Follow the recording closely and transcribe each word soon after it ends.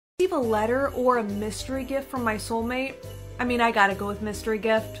Receive a letter or a mystery gift from my soulmate? I mean, I gotta go with mystery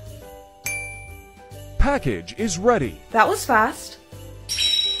gift. Package is ready. That was fast.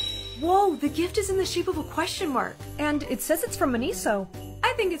 Whoa, the gift is in the shape of a question mark. And it says it's from Miniso.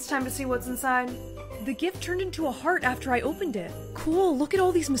 I think it's time to see what's inside. The gift turned into a heart after I opened it. Cool, look at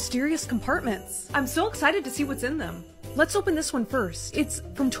all these mysterious compartments. I'm so excited to see what's in them. Let's open this one first. It's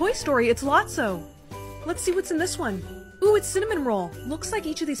from Toy Story, it's Lotso. Let's see what's in this one. Ooh, it's cinnamon roll. Looks like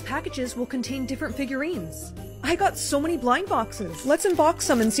each of these packages will contain different figurines. I got so many blind boxes. Let's unbox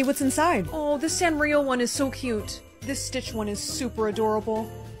some and see what's inside. Oh, this Sanrio one is so cute. This Stitch one is super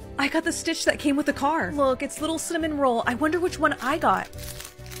adorable. I got the Stitch that came with the car. Look, it's little cinnamon roll. I wonder which one I got.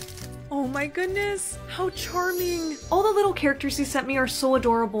 Oh my goodness, how charming. All the little characters he sent me are so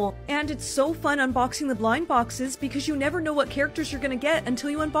adorable. And it's so fun unboxing the blind boxes because you never know what characters you're gonna get until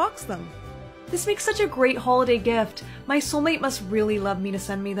you unbox them. This makes such a great holiday gift. My soulmate must really love me to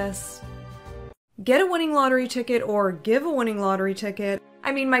send me this. Get a winning lottery ticket or give a winning lottery ticket.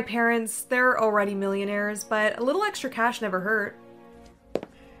 I mean, my parents, they're already millionaires, but a little extra cash never hurt.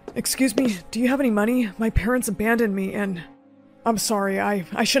 Excuse me, do you have any money? My parents abandoned me and... I'm sorry,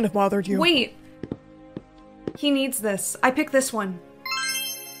 I shouldn't have bothered you. Wait! He needs this. I picked this one.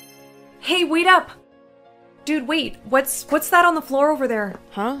 Hey, wait up! Dude, wait, what's that on the floor over there?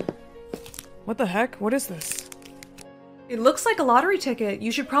 Huh? What the heck? What is this? It looks like a lottery ticket.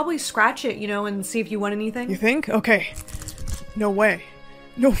 You should probably scratch it, you know, and see if you won anything. You think? Okay. No way.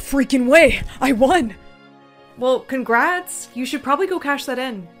 No freaking way! I won! Well, congrats. You should probably go cash that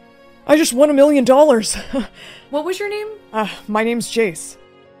in. I just won $1 million! What was your name? My name's Jace.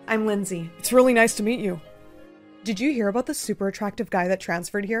 I'm Lindsay. It's really nice to meet you. Did you hear about the super attractive guy that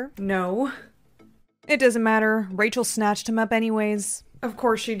transferred here? No. It doesn't matter. Rachel snatched him up anyways. Of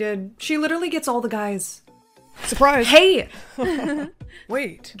course she did. She literally gets all the guys. Surprise! Hey!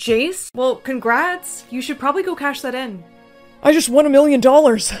 Wait. Jace? Well, congrats. You should probably go cash that in. I just won $1 million!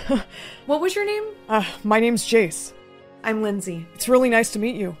 What was your name? My name's Jace. I'm Lindsay. It's really nice to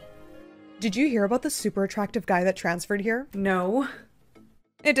meet you. Did you hear about the super attractive guy that transferred here? No.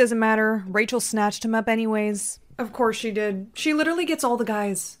 It doesn't matter. Rachel snatched him up anyways. Of course she did. She literally gets all the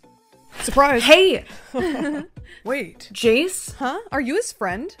guys. Surprise! Hey! Wait. Jace? Huh? Are you his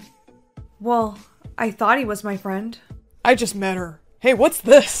friend? Well, I thought he was my friend. I just met her. Hey, what's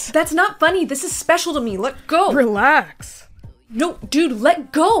this? That's not funny. This is special to me. Let go. Relax. No, dude,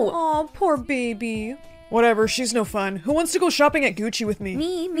 let go. Aw, poor baby. Whatever, she's no fun. Who wants to go shopping at Gucci with me?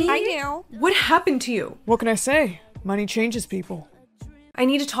 Me. I do. What happened to you? What can I say? Money changes people. I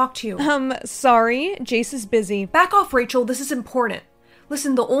need to talk to you. Sorry. Jace is busy. Back off, Rachel. This is important.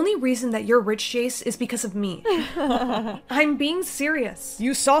 Listen, the only reason that you're rich, Jace, is because of me. I'm being serious.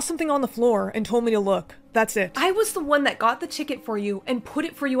 You saw something on the floor and told me to look. That's it. I was the one that got the ticket for you and put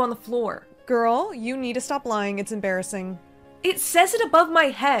it for you on the floor. Girl, you need to stop lying. It's embarrassing. It says it above my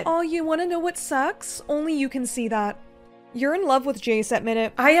head. Oh, you want to know what sucks? Only you can see that. You're in love with Jace, admit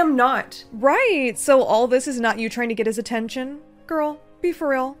it. I am not. Right, so all this is not you trying to get his attention? Girl, be for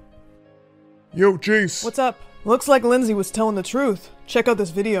real. Yo, Jace. What's up? Looks like Lindsay was telling the truth. Check out this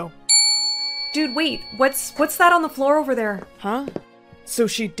video. Dude, wait. What's that on the floor over there? Huh? So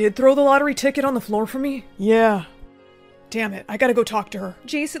she did throw the lottery ticket on the floor for me? Yeah. Damn it, I gotta go talk to her.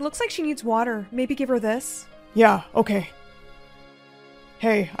 Jace, it looks like she needs water. Maybe give her this? Yeah, okay.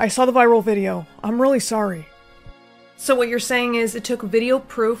 Hey, I saw the viral video. I'm really sorry. So what you're saying is it took video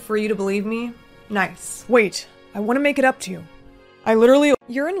proof for you to believe me? Nice. Wait, I want to make it up to you. I literally—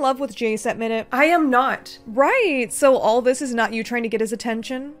 You're in love with Jace, admit it. I am not. Right, so all this is not you trying to get his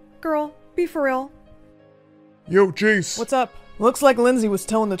attention? Girl, be for real. Yo, Jace. What's up? Looks like Lindsay was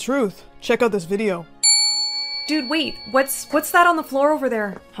telling the truth. Check out this video. Dude, wait. What's that on the floor over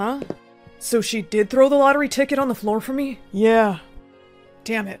there? Huh? So she did throw the lottery ticket on the floor for me? Yeah.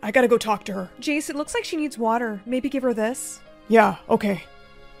 Damn it, I gotta go talk to her. Jace, it looks like she needs water. Maybe give her this? Yeah, okay.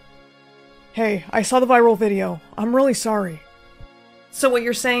 Hey, I saw the viral video. I'm really sorry. So what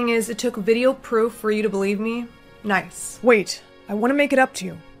you're saying is it took video proof for you to believe me? Nice. Wait, I want to make it up to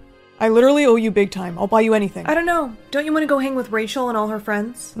you. I literally owe you big time. I'll buy you anything. I don't know. Don't you want to go hang with Rachel and all her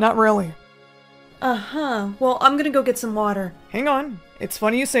friends? Not really. Uh-huh. Well, I'm gonna go get some water. Hang on. It's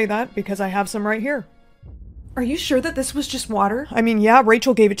funny you say that because I have some right here. Are you sure that this was just water? I mean, yeah,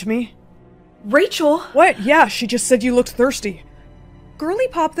 Rachel gave it to me. Rachel? What? Yeah, she just said you looked thirsty. Girly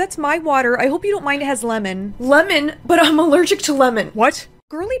Pop, that's my water. I hope you don't mind it has lemon. Lemon? But I'm allergic to lemon. What?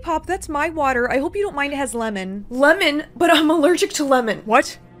 Girly Pop, that's my water. I hope you don't mind it has lemon. Lemon? But I'm allergic to lemon.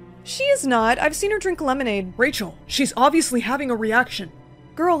 What? She is not. I've seen her drink lemonade. Rachel, she's obviously having a reaction.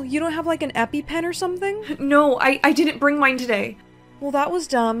 Girl, you don't have like an EpiPen or something? No, I didn't bring mine today. Well, that was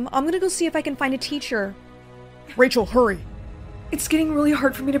dumb. I'm gonna go see if I can find a teacher. Rachel, hurry. It's getting really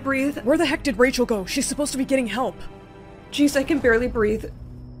hard for me to breathe. Where the heck did Rachel go? She's supposed to be getting help. Jeez, I can barely breathe.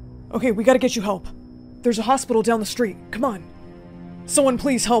 Okay, we gotta get you help. There's a hospital down the street. Come on. Someone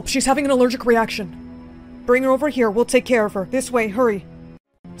please help. She's having an allergic reaction. Bring her over here. We'll take care of her. This way, hurry.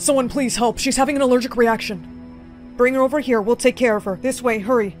 Someone please help. She's having an allergic reaction. Bring her over here. We'll take care of her. This way,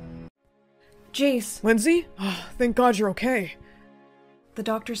 hurry. Jace. Lindsay? Oh, thank God you're okay. The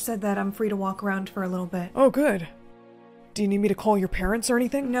doctor said that I'm free to walk around for a little bit. Oh, good. Do you need me to call your parents or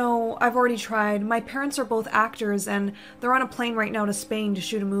anything? No, I've already tried. My parents are both actors, and they're on a plane right now to Spain to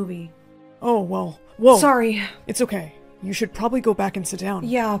shoot a movie. Oh, well. Whoa. Sorry. It's okay. You should probably go back and sit down.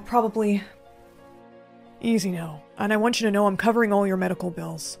 Yeah, probably. Easy now. And I want you to know I'm covering all your medical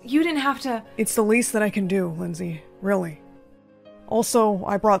bills. You didn't have to... It's the least that I can do, Lindsay. Really. Also,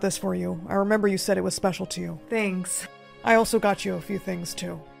 I brought this for you. I remember you said it was special to you. Thanks. I also got you a few things,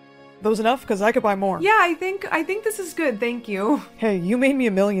 too. Those enough? Because I could buy more. Yeah, I think this is good, thank you. Hey, you made me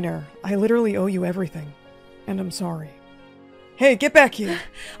a millionaire. I literally owe you everything. And I'm sorry. Hey, get back here!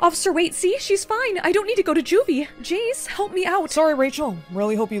 Officer, wait, see? She's fine. I don't need to go to juvie. Jace, help me out. Sorry, Rachel.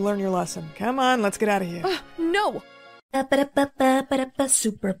 Really hope you learn your lesson. Come on, let's get out of here. No!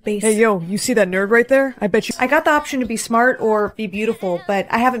 Super bass. Hey, yo, you see that nerd right there? I bet you- I got the option to be smart or be beautiful, but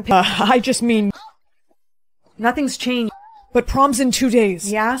I haven't picked- I just mean- Nothing's changed. But prom's in 2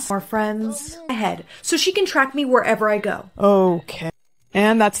 days. Yes, more friends ahead, so she can track me wherever I go. Okay.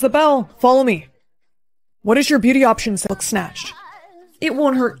 And that's the bell. Follow me. What is your beauty options look snatched? It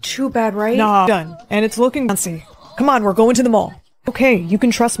won't hurt too bad, right? Nah, done. And it's looking fancy. Come on, we're going to the mall. Okay, you can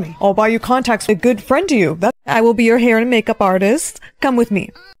trust me. I'll buy you contacts with a good friend to you. I will be your hair and makeup artist. Come with me.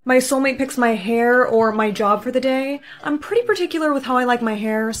 My soulmate picks my hair or my job for the day. I'm pretty particular with how I like my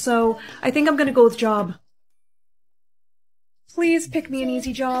hair, so I think I'm gonna go with job. Please pick me an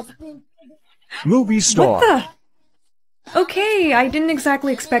easy job. Movie star. What the? Okay, I didn't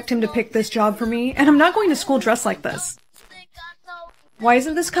exactly expect him to pick this job for me, and I'm not going to school dressed like this. Why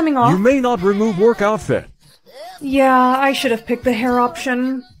isn't this coming off? You may not remove work outfit. Yeah, I should have picked the hair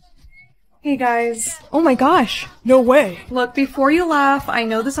option. Hey guys. Oh my gosh. No way. Look, before you laugh, I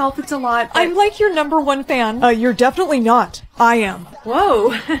know this outfit's a lot, but... I'm like your #1 fan. You're definitely not. I am.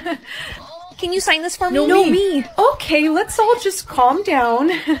 Whoa. Can you sign this for me? No, me. Okay, let's all just calm down.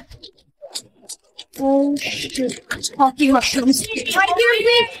 Oh, shit. I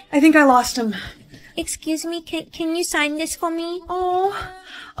think I lost him. Excuse me, can you sign this for me? Oh,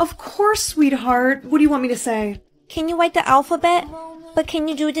 of course, sweetheart. What do you want me to say? Can you write the alphabet? But can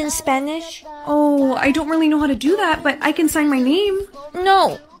you do it in Spanish? Oh, I don't really know how to do that, but I can sign my name.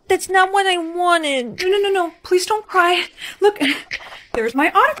 No, that's not what I wanted. No. Please don't cry. Look, there's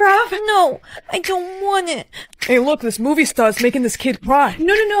my autograph. No, I don't want it. Hey, look, this movie star's making this kid cry.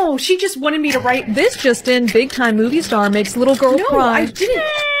 No. She just wanted me to write This just in, big-time movie star makes little girl No, cry. I didn't.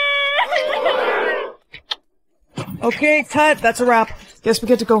 Okay, cut. That's a wrap. Guess we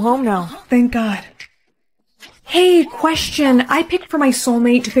get to go home now. Thank God. Hey, question. I picked for my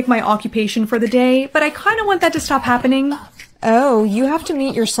soulmate to pick my occupation for the day, but I kind of want that to stop happening. Oh, you have to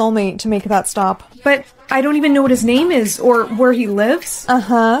meet your soulmate to make that stop. But I don't even know what his name is or where he lives.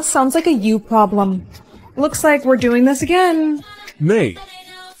 Uh-huh. Sounds like a you problem. Looks like we're doing this again. Mate.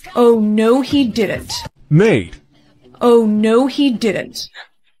 Oh, no, he didn't. Mate. Oh, no, he didn't.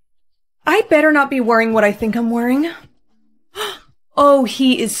 I better not be wearing what I think I'm wearing. Oh,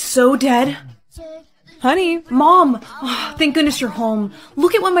 he is so dead. Honey. Mom! Oh, thank goodness you're home.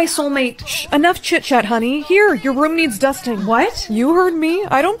 Look at what my soulmate... Shh, enough chit-chat, honey. Here, your room needs dusting. What? You heard me.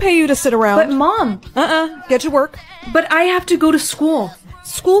 I don't pay you to sit around. But Mom... Get to work. But I have to go to school.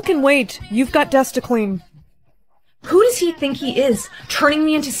 School can wait. You've got desk to clean. Who does he think he is? Turning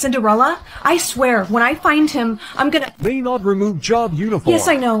me into Cinderella? I swear, when I find him, I'm gonna... May not remove job uniform. Yes,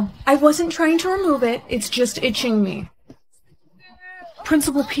 I know. I wasn't trying to remove it. It's just itching me.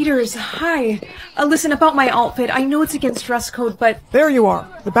 Principal Peters, hi. Listen, about my outfit, I know it's against dress code, but... There you are.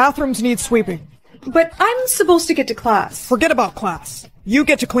 The bathrooms need sweeping. But I'm supposed to get to class. Forget about class. You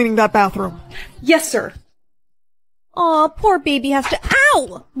get to cleaning that bathroom. Yes, sir. Aw, poor baby has to-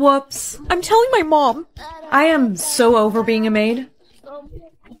 Ow! Whoops. I'm telling my mom. I am so over being a maid.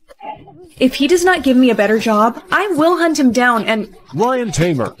 If he does not give me a better job, I will hunt him down and... Lion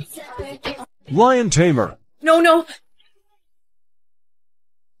tamer. Lion tamer. No.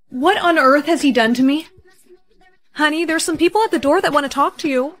 What on earth has he done to me? Honey, there's some people at the door that want to talk to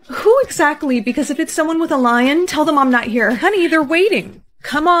you. Who exactly? Because if it's someone with a lion, tell them I'm not here. Honey, they're waiting.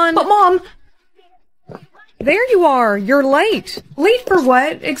 Come on. But Mom... There you are. You're late. Late for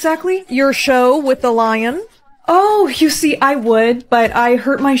what, exactly? Your show with the lion. Oh, you see, I would, but I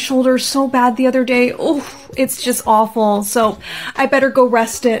hurt my shoulder so bad the other day. Oh, it's just awful, so I better go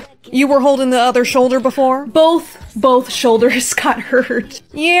rest it. You were holding the other shoulder before? Both shoulders got hurt.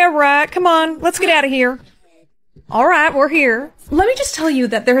 Yeah, right. Come on, let's get out of here. All right, we're here. Let me just tell you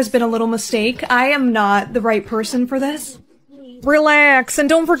that there has been a little mistake. I am not the right person for this. Relax, and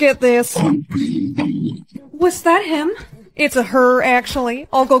don't forget this. Was that him? It's a her, actually.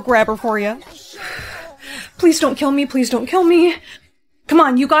 I'll go grab her for you. Please don't kill me, please don't kill me. Come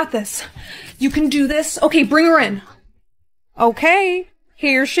on, you got this. You can do this. Okay, bring her in. Okay,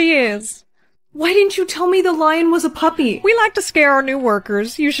 here she is. Why didn't you tell me the lion was a puppy? We like to scare our new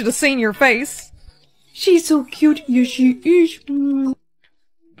workers. You should have seen your face. She's so cute. Yes, she is.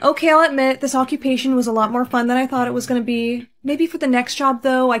 Okay, I'll admit, this occupation was a lot more fun than I thought it was going to be. Maybe for the next job,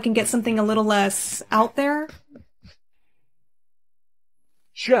 though, I can get something a little less out there.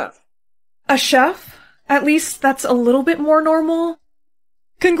 Chef. A chef? At least that's a little bit more normal.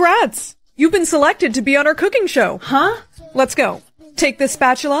 Congrats! You've been selected to be on our cooking show. Huh? Let's go. Take this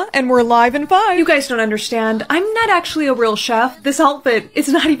spatula, and we're live in 5. You guys don't understand. I'm not actually a real chef. This outfit is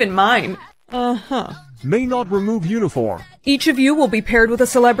not even mine. Uh-huh. May not remove uniform. Each of you will be paired with a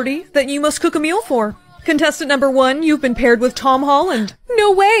celebrity that you must cook a meal for. Contestant number 1, you've been paired with Tom Holland.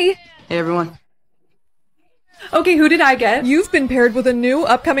 No way! Hey, everyone. Okay, who did I get? You've been paired with a new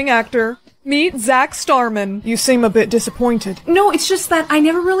upcoming actor. Meet Zach Starman. You seem a bit disappointed. No, it's just that I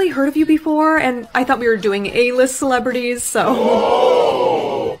never really heard of you before, and I thought we were doing A-list celebrities,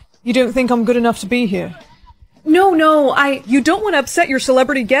 so... You don't think I'm good enough to be here? No, You don't want to upset your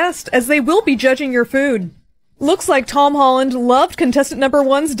celebrity guest, as they will be judging your food. Looks like Tom Holland loved contestant number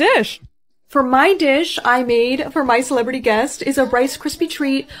 1's dish. For my dish I made for my celebrity guest is a Rice Krispie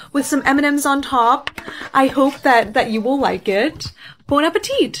treat with some M&Ms on top. I hope that you will like it. Bon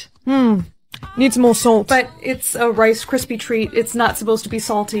appetit! Needs more salt. But it's a Rice Krispie treat. It's not supposed to be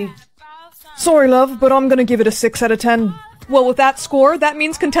salty. Sorry, love, but I'm gonna give it a 6 out of 10. Well, with that score, that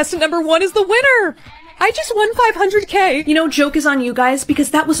means contestant number 1 is the winner! I just won 500K! You know, joke is on you guys,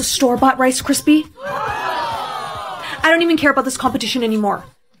 because that was a store-bought Rice Krispie. I don't even care about this competition anymore.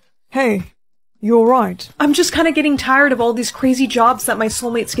 Hey, you alright? I'm just kinda getting tired of all these crazy jobs that my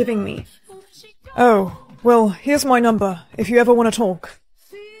soulmate's giving me. Oh, well, here's my number, if you ever want to talk.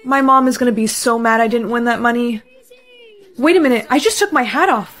 My mom is gonna be so mad I didn't win that money. Wait a minute, I just took my hat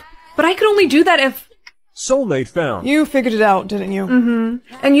off. But I could only do that if... Soulmate found. You figured it out, didn't you?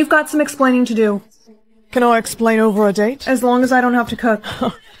 Mm-hmm. And you've got some explaining to do. Can I explain over a date? As long as I don't have to cook.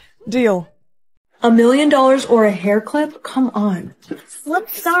 Deal. $1 million or a hair clip? Come on.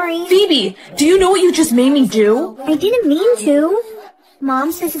 Whoops, sorry. Phoebe, do you know what you just made me do? I didn't mean to.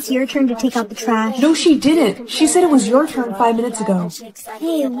 Mom says it's your turn to take out the trash. No, she didn't. She said it was your turn 5 minutes ago.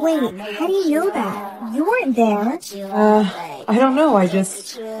 Hey, wait, how do you know that? You weren't there. I don't know. I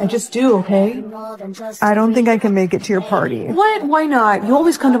just do, okay? I don't think I can make it to your party. What? Why not? You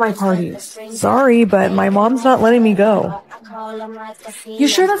always come to my parties. Sorry, but my mom's not letting me go. You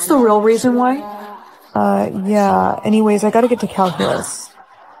sure that's the real reason why? Yeah. Anyways, I gotta get to calculus.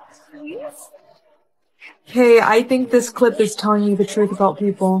 Hey, I think this clip is telling you the truth about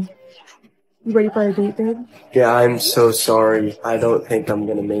people. You ready for a date, babe? Yeah, I'm so sorry. I don't think I'm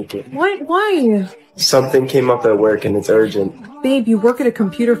gonna make it. What? Why? Something came up at work and it's urgent. Babe, you work at a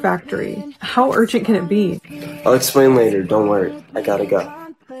computer factory. How urgent can it be? I'll explain later, don't worry. I gotta go.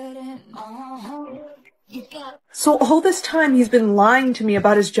 So all this time he's been lying to me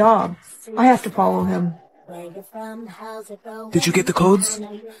about his job. I have to follow him. Did you get the codes?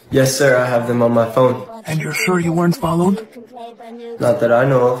 Yes, sir, I have them on my phone. And you're sure you weren't followed? Not that I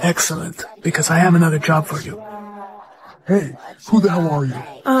know of. Excellent, because I have another job for you. Hey, who the hell are you?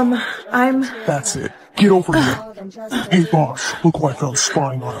 I'm... That's it. Get over here. Hey, boss, look who I found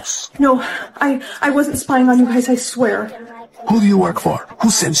spying on us. No, I wasn't spying on you guys, I swear. Who do you work for? Who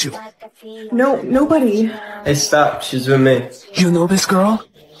sends you? No, nobody. Hey, stop. She's with me. You know this girl?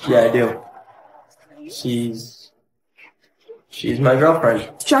 Yeah, I do. She's my girlfriend.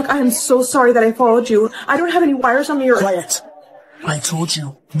 Jack, I am so sorry that I followed you. I don't have any wires on me or... Quiet. I told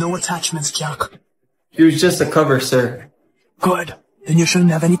you, no attachments, Jack. She was just a cover, sir. Good. Then you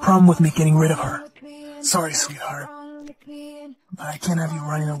shouldn't have any problem with me getting rid of her. Sorry, sweetheart. But I can't have you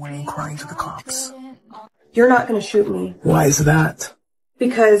running away and crying to the cops. You're not gonna shoot me. Why is that?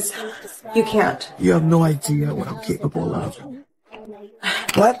 Because you can't. You have no idea what I'm capable of.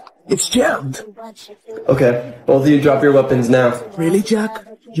 What? It's jammed. Okay, both of you drop your weapons now. Really, Jack?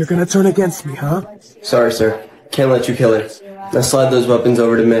 You're gonna turn against me, huh? Sorry, sir. Can't let you kill her. Now slide those weapons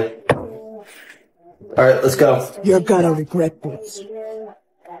over to me. Alright, let's go. You're gonna regret this.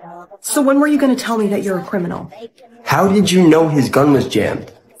 So when were you going to tell me that you're a criminal? How did you know his gun was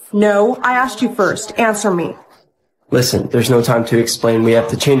jammed? No, I asked you first. Answer me. Listen, there's no time to explain. We have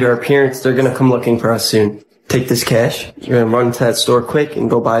to change our appearance. They're gonna come looking for us soon. Take this cash. You're gonna run to that store quick and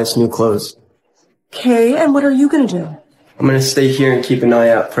go buy us new clothes. Okay, and what are you going to do? I'm gonna stay here and keep an eye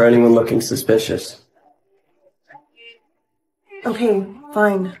out for anyone looking suspicious. Okay,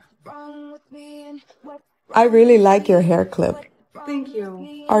 fine. I really like your hair clip. Thank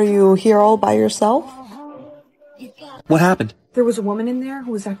you. Are you here all by yourself? What happened? There was a woman in there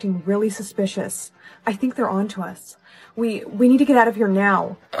who was acting really suspicious. I think they're on to us. We need to get out of here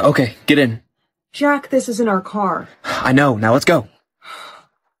now. Okay, get in. Jack, this isn't our car. I know, now let's go.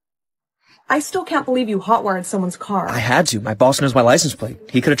 I still can't believe you hotwired someone's car. I had to. My boss knows my license plate.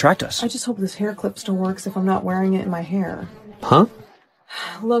 He could have tracked us. I just hope this hair clip still works if I'm not wearing it in my hair. Huh?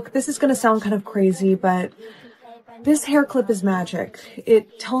 Look, this is gonna sound kind of crazy, but this hair clip is magic.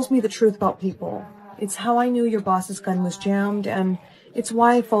 It tells me the truth about people. It's how I knew your boss's gun was jammed, and it's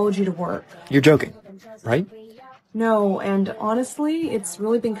why I followed you to work. You're joking, right? No, and honestly, it's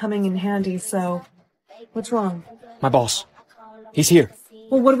really been coming in handy, so what's wrong? My boss. He's here.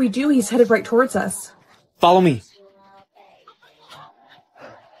 Well, what do? He's headed right towards us. Follow me.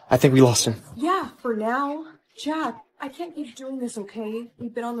 I think we lost him. Yeah, for now. Jack, I can't keep doing this, okay?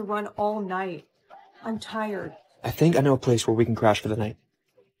 We've been on the run all night. I'm tired. I think I know a place where we can crash for the night.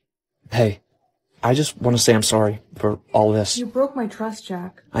 Hey, I just want to say I'm sorry for all this. You broke my trust,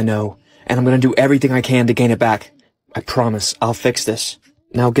 Jack. I know, and I'm gonna do everything I can to gain it back. I promise, I'll fix this.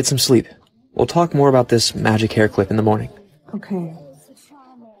 Now get some sleep. We'll talk more about this magic hair clip in the morning. Okay.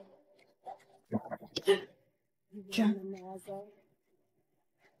 Jack.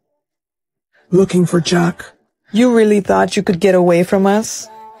 Looking for Jack. You really thought you could get away from us?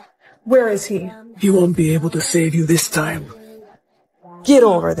 Where is he? He won't be able to save you this time. Get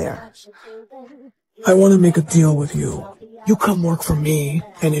over there. I want to make a deal with you. You come work for me,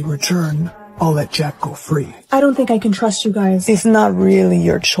 and in return, I'll let Jack go free. I don't think I can trust you guys. It's not really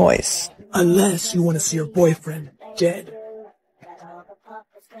your choice. Unless you want to see your boyfriend dead.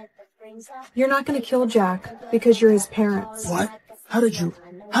 You're not going to kill Jack because you're his parents. What? How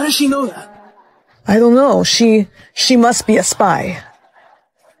does she know that? I don't know. She must be a spy.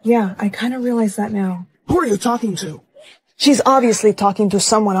 Yeah, I kind of realize that now. Who are you talking to? She's obviously talking to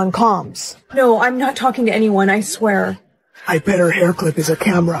someone on comms. No, I'm not talking to anyone, I swear. I bet her hair clip is a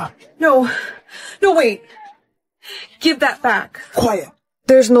camera. No, wait. Give that back. Quiet.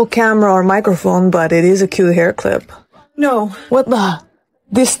 There's no camera or microphone, but it is a cute hair clip. No. What the?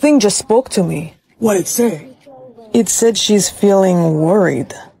 This thing just spoke to me. What'd it say? It said she's feeling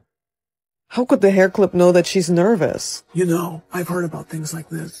worried. How could the hair clip know that she's nervous? You know, I've heard about things like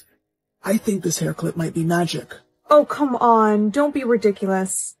this. I think this hair clip might be magic. Oh, come on. Don't be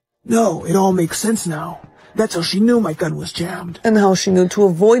ridiculous. No, it all makes sense now. That's how she knew my gun was jammed. And how she knew to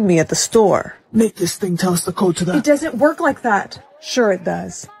avoid me at the store. Make this thing tell us the code to the... It doesn't work like that. Sure it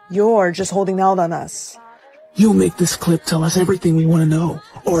does. You're just holding out on us. You make this clip tell us everything we want to know,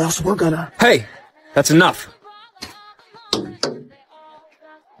 or else we're gonna... Hey! That's enough!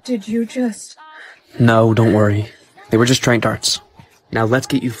 Did you just... No, don't worry. They were just train darts. Now let's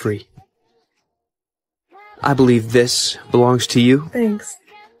get you free. I believe this belongs to you. Thanks.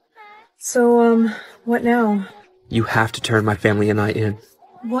 So, what now? You have to turn my family and I in.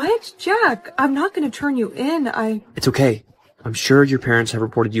 What? Jack, I'm not gonna turn you in, It's okay. I'm sure your parents have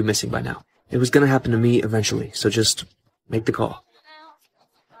reported you missing by now. It was gonna happen to me eventually, so just make the call.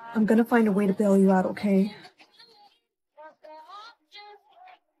 I'm gonna find a way to bail you out, okay?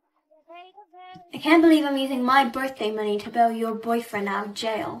 I can't believe I'm using my birthday money to bail your boyfriend out of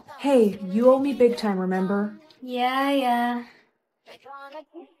jail. Hey, you owe me big time, remember? Yeah.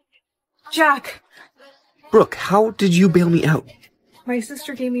 Jack! Brooke, how did you bail me out? My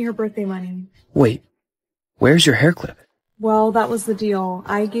sister gave me her birthday money. Wait, where's your hair clip? Well, that was the deal.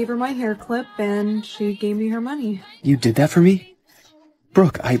 I gave her my hair clip, and she gave me her money. You did that for me?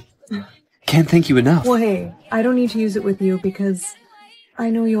 Brooke, I can't thank you enough. Well, hey, I don't need to use it with you because I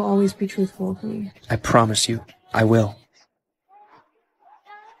know you'll always be truthful with me. I promise you, I will.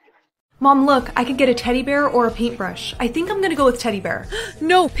 Mom, look, I could get a teddy bear or a paintbrush. I think I'm gonna go with teddy bear.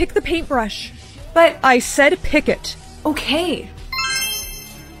 No, pick the paintbrush. But I said pick it. okay.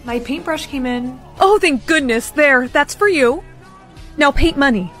 My paintbrush came in. Oh, thank goodness. There, that's for you. Now paint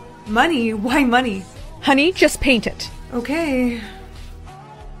money. Money? Why money? Honey, just paint it. Okay.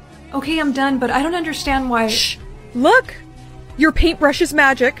 Okay, I'm done, but I don't understand why... Shh. Look! Your paintbrush is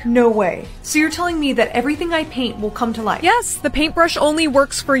magic. No way. So you're telling me that everything I paint will come to life? Yes, the paintbrush only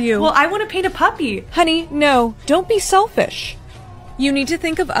works for you. Well, I want to paint a puppy. Honey, no. Don't be selfish. You need to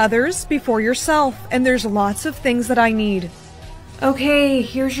think of others before yourself, and there's lots of things that I need. Okay,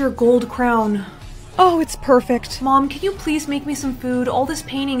 here's your gold crown. Oh, it's perfect. Mom, can you please make me some food? All this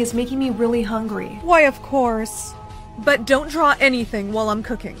painting is making me really hungry. Why, of course. But don't draw anything while I'm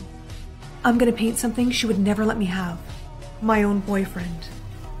cooking. I'm gonna paint something she would never let me have. My own boyfriend.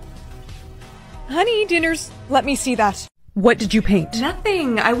 Honey, dinner's... Let me see that. What did you paint?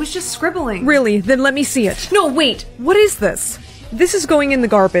 Nothing. I was just scribbling. Really? Then let me see it. No, wait. What is this? This is going in the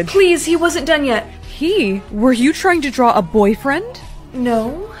garbage. Please, he wasn't done yet. He? Were you trying to draw a boyfriend?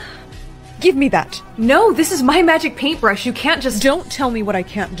 No. Give me that. No, this is my magic paintbrush. You can't just... Don't tell me what I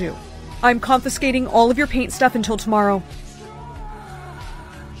can't do. I'm confiscating all of your paint stuff until tomorrow.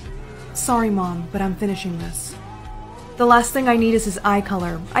 Sorry, Mom, but I'm finishing this. The last thing I need is his eye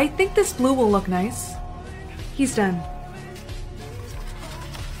color. I think this blue will look nice. He's done.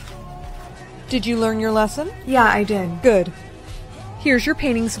 Did you learn your lesson? Yeah, I did. Good. Here's your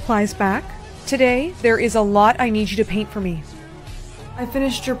painting supplies back. Today, there is a lot I need you to paint for me. I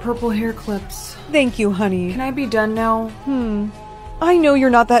finished your purple hair clips. Thank you, honey. Can I be done now? I know you're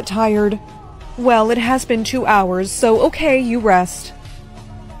not that tired. Well, it has been 2 hours, so okay, you rest.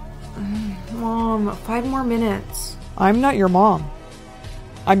 Mom, 5 more minutes. I'm not your mom.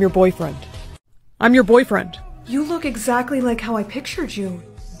 I'm your boyfriend. I'm your boyfriend. You look exactly like how I pictured you.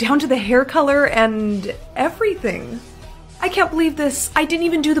 Down to the hair color and everything. I can't believe this. I didn't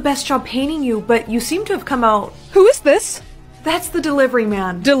even do the best job painting you, but you seem to have come out. Who is this? That's the delivery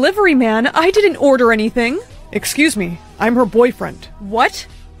man. Delivery man? I didn't order anything. Excuse me, I'm her boyfriend. What?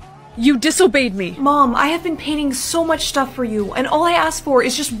 You disobeyed me. Mom, I have been painting so much stuff for you, and all I asked for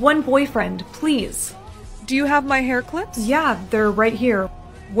is just one boyfriend, please. Do you have my hair clips? Yeah, they're right here.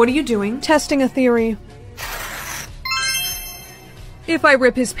 What are you doing? Testing a theory. If I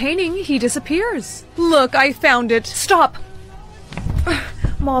rip his painting, he disappears. Look, I found it. Stop!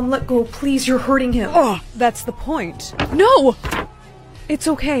 Mom, let go, please, you're hurting him. Oh, that's the point. No! It's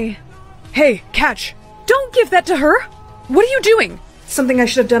okay. Hey, catch! Don't give that to her! What are you doing? Something I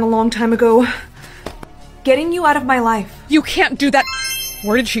should have done a long time ago. Getting you out of my life. You can't do that!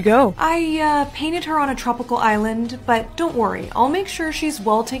 Where did she go? I, painted her on a tropical island, but don't worry, I'll make sure she's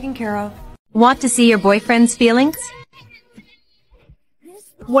well taken care of. Want to see your boyfriend's feelings?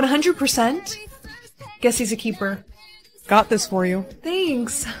 100%? Guess he's a keeper. Got this for you.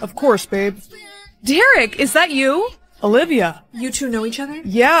 Thanks. Of course, babe. Derek, is that you? Olivia. You two know each other?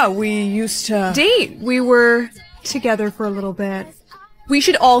 Yeah, we used to... Date. We were together for a little bit. We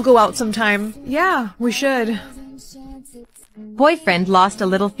should all go out sometime. Yeah, we should. Boyfriend lost a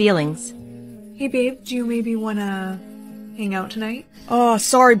little feelings. Hey babe, do you maybe wanna hang out tonight? Oh,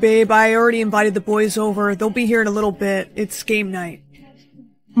 sorry babe, I already invited the boys over. They'll be here in a little bit. It's game night.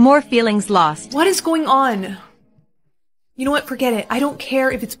 More feelings lost. What is going on? You know what, forget it. I don't care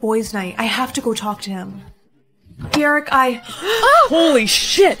if it's boys' night. I have to go talk to him. Derek, Holy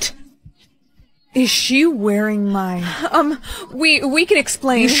shit! Is she wearing my... we can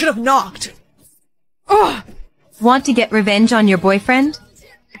explain. You should have knocked. Ugh! Want to get revenge on your boyfriend?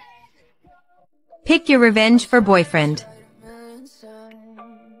 Pick your revenge for boyfriend.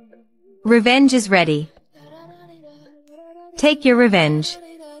 Revenge is ready. Take your revenge.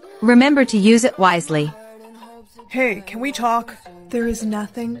 Remember to use it wisely. Hey, can we talk? There is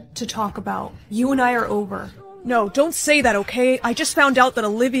nothing to talk about. You and I are over. No, don't say that, okay? I just found out that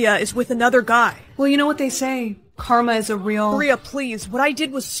Olivia is with another guy. Well, you know what they say. Karma is a real... Maria, please. What I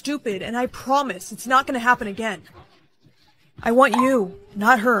did was stupid, and I promise it's not gonna happen again. I want you,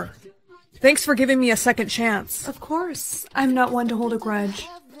 not her. Thanks for giving me a second chance. Of course. I'm not one to hold a grudge.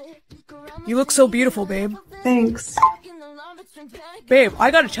 You look so beautiful, babe. Thanks. Babe,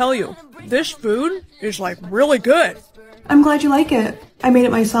 I gotta tell you, this food is like really good. I'm glad you like it. I made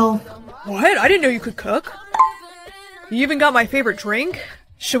it myself. What? I didn't know you could cook. You even got my favorite drink.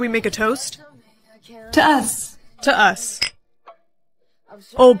 Should we make a toast? To us. To us.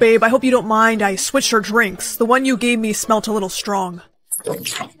 Oh, babe, I hope you don't mind. I switched our drinks. The one you gave me smelt a little strong.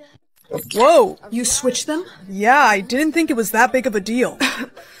 Whoa! You switched them? Yeah, I didn't think it was that big of a deal.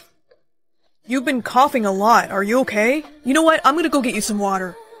 You've been coughing a lot. Are you okay? You know what? I'm gonna go get you some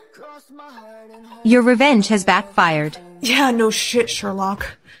water. Your revenge has backfired. Yeah, no shit,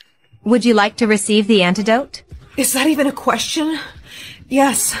 Sherlock. Would you like to receive the antidote? Is that even a question?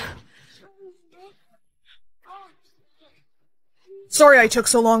 Yes. Sorry I took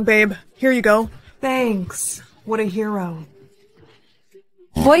so long, babe. Here you go. Thanks. What a hero.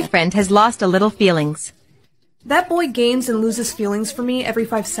 Boyfriend has lost a little feelings. That boy gains and loses feelings for me every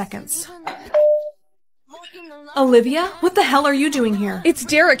 5 seconds. Olivia? What the hell are you doing here? It's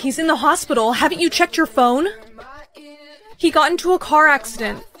Derek. He's in the hospital. Haven't you checked your phone? He got into a car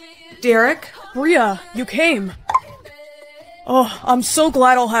accident. Derek? Bria, you came. Oh, I'm so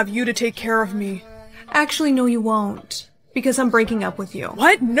glad I'll have you to take care of me. Actually, no, you won't. Because I'm breaking up with you.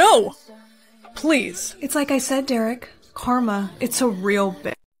 What? No! Please. It's like I said, Derek. Karma. It's a real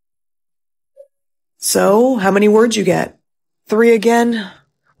bitch. So, how many words you get? 3 again?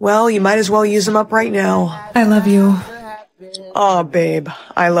 Well, you might as well use them up right now. I love you. Aw, babe.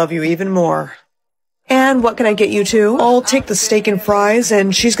 I love you even more. And what can I get you two? I'll take the steak and fries,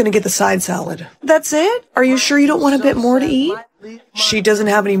 and she's gonna get the side salad. That's it? Are you sure you don't want a bit more to eat? She doesn't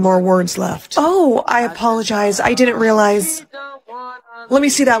have any more words left. Oh, I apologize. I didn't realize. Let me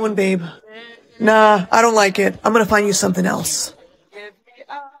see that one, babe. Nah, I don't like it. I'm gonna find you something else.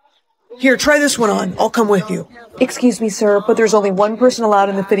 Here, try this one on. I'll come with you. Excuse me, sir, but there's only one person allowed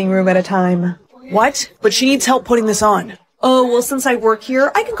in the fitting room at a time. What? But she needs help putting this on. Oh, well, since I work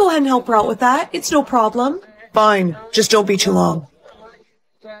here, I can go ahead and help her out with that. It's no problem. Fine. Just don't be too long.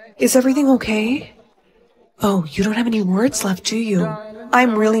 Is everything okay? Oh, you don't have any words left, do you?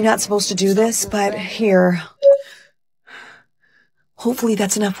 I'm really not supposed to do this, but here. Hopefully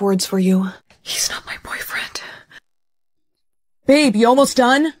that's enough words for you. He's not my boyfriend. Babe, you almost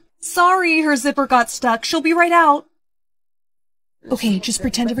done? Sorry, her zipper got stuck. She'll be right out. Okay, just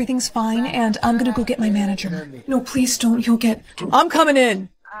pretend everything's fine, and I'm gonna go get my manager. No, please don't. You'll get... I'm coming in.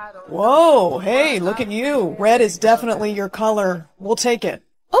 Whoa, hey, look at you. Red is definitely your color. We'll take it.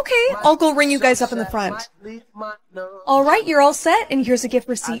 Okay, I'll go ring you guys up in the front. Alright, you're all set, and here's a gift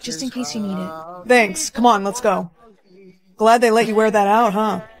receipt just in case you need it. Thanks. Come on, let's go. Glad they let you wear that out,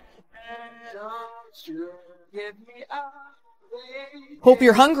 huh? Hope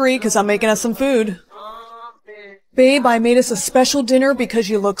you're hungry, 'cause I'm making us some food. Babe, I made us a special dinner because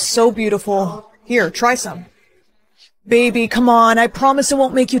you look so beautiful. Here, try some. Baby, come on, I promise it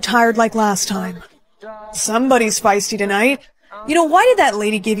won't make you tired like last time. Somebody's feisty tonight. You know, why did that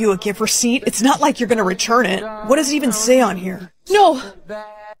lady give you a gift receipt? It's not like you're gonna return it. What does it even say on here? No!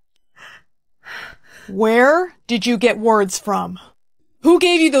 Where did you get words from? Who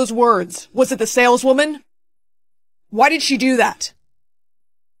gave you those words? Was it the saleswoman? Why did she do that?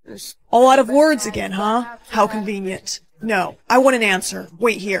 All out of words again, huh? How convenient. No, I want an answer.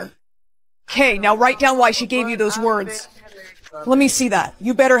 Wait here. Okay, now write down why she gave you those words. Let me see that.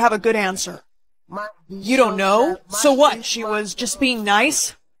 You better have a good answer. You don't know? So what? She was just being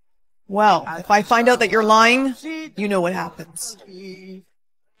nice? Well, if I find out that you're lying, you know what happens.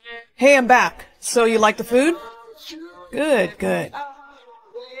 Hey, I'm back. So you like the food? Good, good.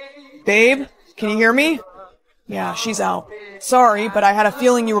 Babe, can you hear me? Yeah, she's out. Sorry, but I had a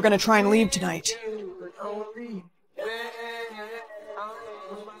feeling you were going to try and leave tonight.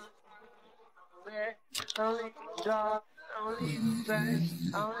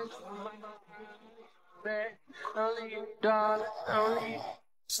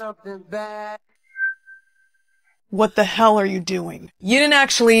 What the hell are you doing? You didn't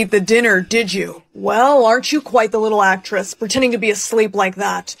actually eat the dinner, did you? Well, aren't you quite the little actress, pretending to be asleep like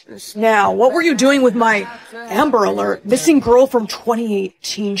that? Now, what were you doing with my Amber Alert, missing girl from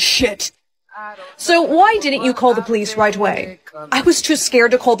 2018 shit? So why didn't you call the police right away? I was too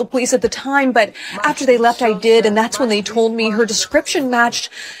scared to call the police at the time, but after they left I did, and that's when they told me her description matched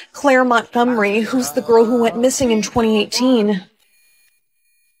Claire Montgomery, who's the girl who went missing in 2018.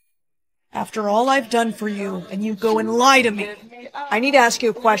 After all I've done for you, and you go and lie to me. I need to ask you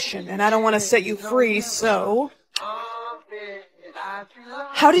a question, and I don't want to set you free, so...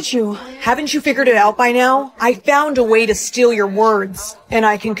 How did you? Haven't you figured it out by now? I found a way to steal your words, and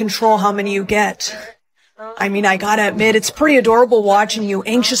I can control how many you get. I mean, I gotta admit, it's pretty adorable watching you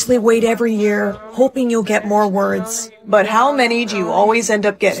anxiously wait every year, hoping you'll get more words. But how many do you always end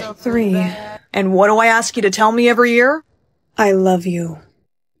up getting? 3. And what do I ask you to tell me every year? I love you.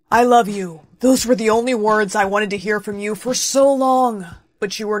 I love you. Those were the only words I wanted to hear from you for so long.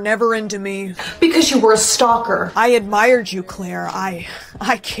 But you were never into me. Because you were a stalker. I admired you, Claire. I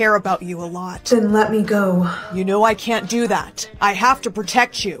care about you a lot. Then let me go. You know I can't do that. I have to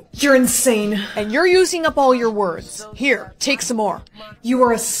protect you. You're insane. And you're using up all your words. Here, take some more. You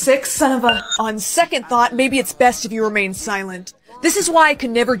are a sick son of a... On second thought, maybe it's best if you remain silent. This is why I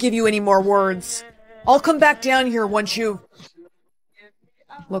can never give you any more words. I'll come back down here once you...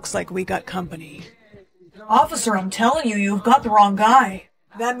 Looks like we got company. Officer, I'm telling you, you've got the wrong guy.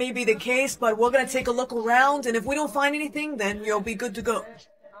 That may be the case, but we're gonna take a look around, and if we don't find anything, then you'll be good to go.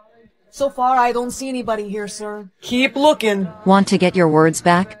 So far, I don't see anybody here, sir. Keep looking. Want to get your words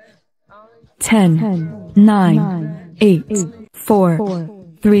back? 10, 9, 8, 4,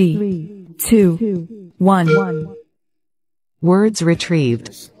 3, 2, 1. Words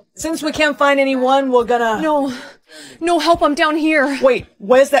retrieved. Since we can't find anyone, we're gonna... No, No help, I'm down here. Wait,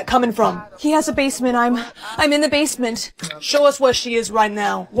 where's that coming from? He has a basement. I'm in the basement. Show us where she is right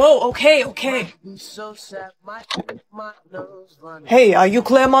now. Whoa, okay. Hey, are you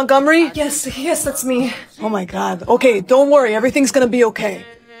Claire Montgomery? Yes, that's me. Oh my god. Okay, don't worry, everything's gonna be okay.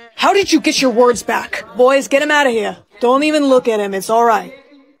 How did you get your words back? Boys, get him out of here. Don't even look at him, it's alright.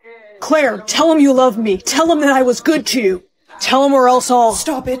 Claire, tell him you love me. Tell him that I was good to you. Tell him or else I'll...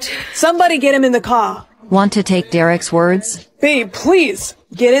 Stop it. Somebody get him in the car. Want to take Derek's words? Babe, please.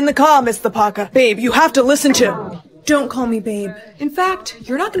 Get in the car, Miss Parker. Babe, you have to listen to... Don't call me babe. In fact,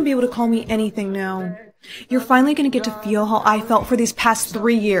 you're not going to be able to call me anything now. You're finally going to get to feel how I felt for these past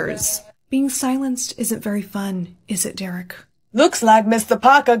 3 years. Being silenced isn't very fun, is it, Derek? Looks like Mr.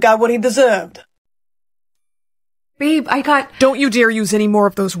 Parker got what he deserved. Babe, I got... Don't you dare use any more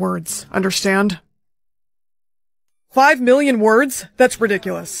of those words, understand? 5 million words? That's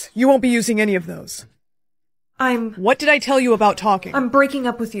ridiculous. You won't be using any of those. What did I tell you about talking? I'm breaking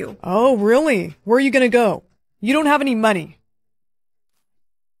up with you. Oh, really? Where are you gonna go? You don't have any money.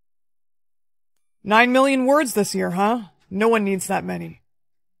 9 million words this year, huh? No one needs that many.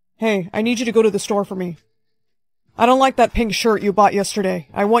 Hey, I need you to go to the store for me. I don't like that pink shirt you bought yesterday.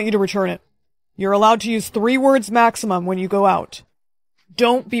 I want you to return it. You're allowed to use 3 words maximum when you go out.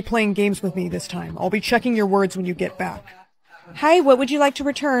 Don't be playing games with me this time. I'll be checking your words when you get back. Hi, what would you like to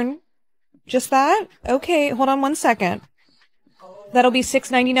return? Just that? Okay, hold on 1 second. That'll be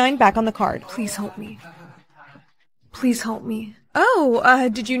 $6.99 back on the card. Please help me. Please help me. Oh,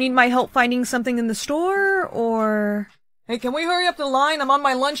 did you need my help finding something in the store, or... Hey, can we hurry up the line? I'm on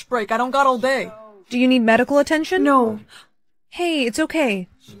my lunch break. I don't got all day. Do you need medical attention? No. Hey, it's okay.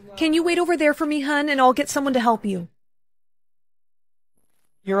 Can you wait over there for me, hun, and I'll get someone to help you.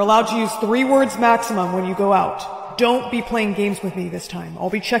 You're allowed to use 3 words maximum when you go out. Don't be playing games with me this time. I'll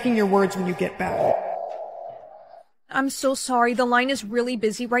be checking your words when you get back. I'm so sorry. The line is really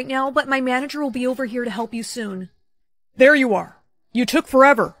busy right now, but my manager will be over here to help you soon. There you are. You took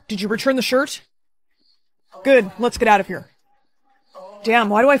forever. Did you return the shirt? Good. Let's get out of here. Damn,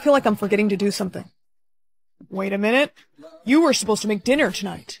 why do I feel like I'm forgetting to do something? Wait a minute. You were supposed to make dinner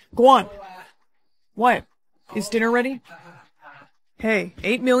tonight. Go on. What? Is dinner ready? Hey,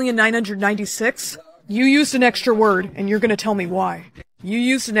 8,996? You used an extra word, and you're gonna tell me why. You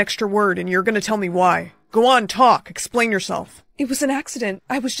used an extra word, and you're gonna tell me why. Go on, talk. Explain yourself. It was an accident.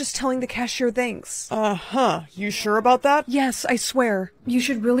 I was just telling the cashier thanks. Uh-huh. You sure about that? Yes, I swear. You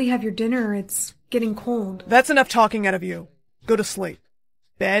should really have your dinner. It's getting cold. That's enough talking out of you. Go to sleep.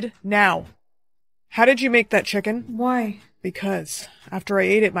 Bed, now. How did you make that chicken? Why? Because after I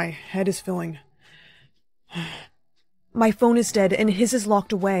ate it, my head is filling. My phone is dead, and his is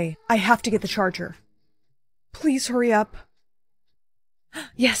locked away. I have to get the charger. Please hurry up.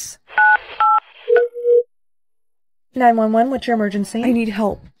 Yes. 911, what's your emergency? I need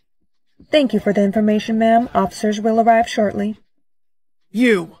help. Thank you for the information, ma'am. Officers will arrive shortly.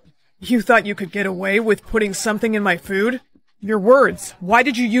 You thought you could get away with putting something in my food? Your words. Why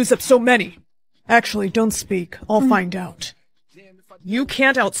did you use up so many? Actually, don't speak. I'll find out. You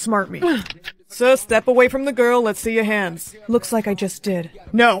can't outsmart me. So step away from the girl. Let's see your hands. Looks like I just did.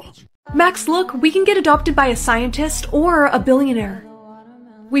 No. Max, look, we can get adopted by a scientist or a billionaire.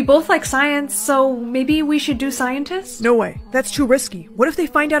 We both like science, so maybe we should do scientists? No way. That's too risky. What if they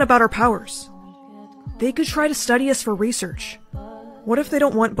find out about our powers? They could try to study us for research. What if they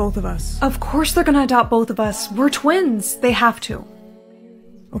don't want both of us? Of course they're gonna adopt both of us. We're twins. They have to.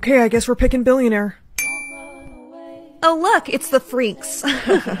 Okay, I guess we're picking billionaire. Oh look, it's the freaks.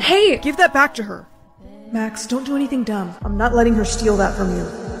 Hey! Give that back to her. Max, don't do anything dumb. I'm not letting her steal that from you.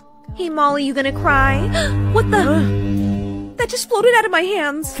 Hey Molly, you gonna cry? What the? That just floated out of my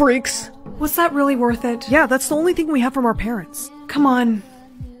hands. Freaks. Was that really worth it? Yeah, that's the only thing we have from our parents. Come on.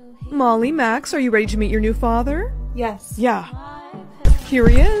 Molly, Max, are you ready to meet your new father? Yes. Yeah. Here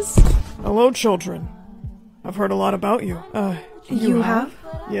he is. Hello, children. I've heard a lot about you. You have?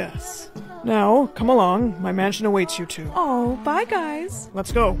 Yes. Now, come along. My mansion awaits you two. Oh, bye guys.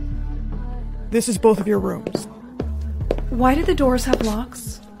 Let's go. This is both of your rooms. Why do the doors have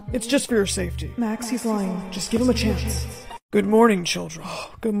locks? It's just for your safety. Max, he's lying. Just give him a chance. Good morning, children.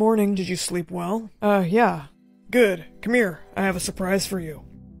 Good morning. Did you sleep well? Yeah. Good. Come here. I have a surprise for you.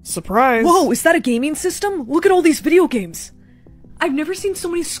 Surprise! Whoa, is that a gaming system? Look at all these video games. I've never seen so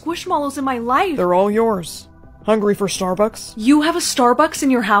many squishmallows in my life. They're all yours. Hungry for Starbucks? You have a Starbucks in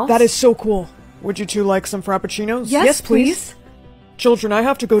your house? That is so cool. Would you two like some frappuccinos? Yes, please. Children, I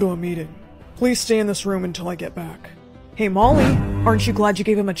have to go to a meeting. Please stay in this room until I get back. Hey, Molly, aren't you glad you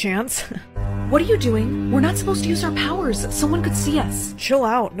gave him a chance? What are you doing? We're not supposed to use our powers. Someone could see us. Chill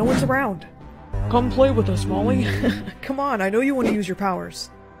out. No one's around. Come play with us, Molly. Come on, I know you want to use your powers.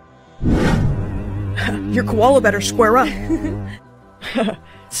 Your koala better square up.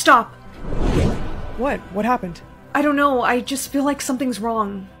 Stop. What? What happened? I don't know, I just feel like something's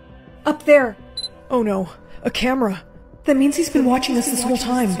wrong. Up there. Oh no, a camera. That means he's been watching us this whole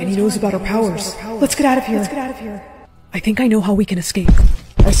time, and he knows about our powers. Let's get out of here. I think I know how we can escape.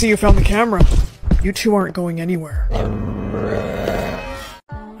 I see you found the camera. You two aren't going anywhere.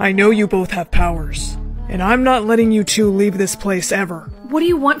 I know you both have powers, and I'm not letting you two leave this place ever. What do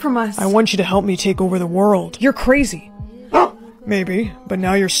you want from us? I want you to help me take over the world. You're crazy. Maybe, but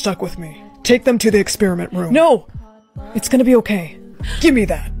now you're stuck with me. Take them to the experiment room. No! It's gonna be okay. Give me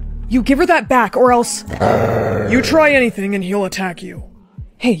that. You give her that back, or else... You try anything and he'll attack you.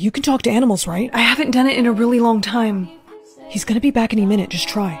 Hey, you can talk to animals, right? I haven't done it in a really long time. He's gonna be back any minute, just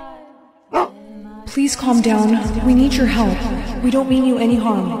try. Please calm down. We need your help. We don't mean you any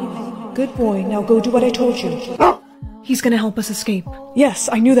harm. Good boy, now go do what I told you. He's gonna help us escape. Yes,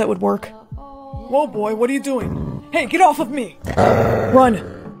 I knew that would work. Whoa, boy, what are you doing? Hey, get off of me! Run!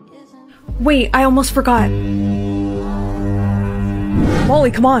 Wait, I almost forgot.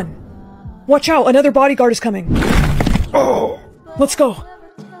 Molly, come on. Watch out, another bodyguard is coming. Oh! Let's go.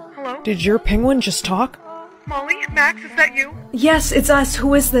 Hello? Did your penguin just talk? Molly? Max, is that you? Yes, it's us.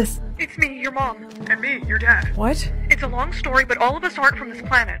 Who is this? It's me, your mom. And me, your dad. What? It's a long story, but all of us aren't from this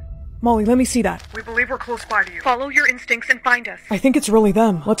planet. Molly, let me see that. We believe we're close by to you. Follow your instincts and find us. I think it's really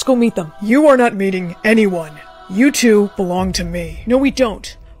them. Let's go meet them. You are not meeting anyone. You two belong to me. No, we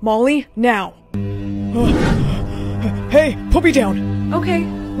don't. Molly, now. Hey, put me down. Okay.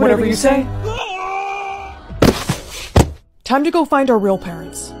 Whatever you say. Time to go find our real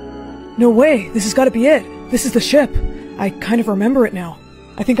parents. No way, this has got to be it. This is the ship. I kind of remember it now.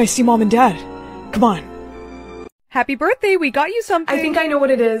 I think I see Mom and Dad. Come on. Happy birthday, we got you something. I think I know what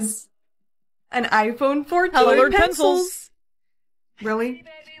it is. An iPhone 14 colored pencils. Really?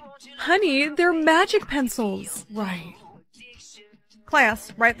 Honey, they're magic pencils. Right.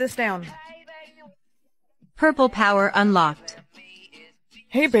 Class, write this down. Purple power unlocked.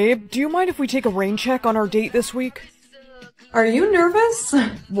 Hey babe, do you mind if we take a rain check on our date this week? Are you nervous?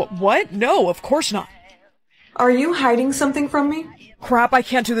 What? No, of course not. Are you hiding something from me? Crap, I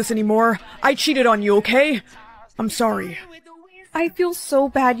can't do this anymore. I cheated on you, okay? I'm sorry. I feel so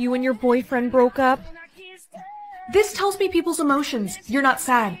bad you and your boyfriend broke up. This tells me people's emotions. You're not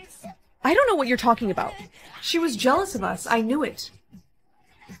sad. I don't know what you're talking about. She was jealous of us. I knew it.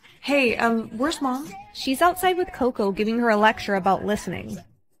 Hey, where's Mom? She's outside with Coco giving her a lecture about listening.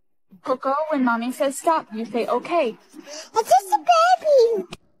 Coco, when Mommy says stop, you say okay. It's just a baby!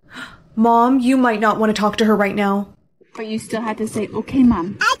 Mom, you might not want to talk to her right now. But you still had to say okay,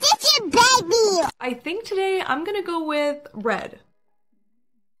 Mom. I just your baby! I think today I'm gonna go with red.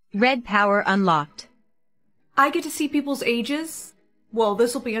 Red power unlocked. I get to see people's ages. Well,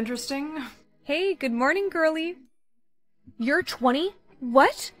 this'll be interesting. Hey, good morning, girlie. You're 20?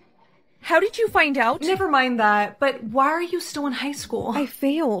 What? How did you find out? Never mind that, but why are you still in high school? I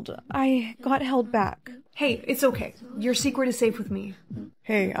failed. I got held back. Hey, it's okay. Your secret is safe with me.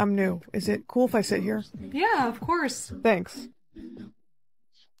 Hey, I'm new. Is it cool if I sit here? Yeah, of course. Thanks.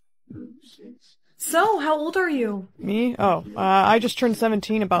 So, how old are you? Me? Oh, I just turned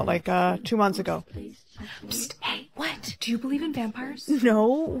 17 about 2 months ago. Psst, hey, what? Do you believe in vampires? No,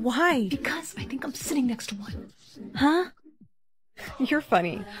 why? Because I think I'm sitting next to one. Huh? You're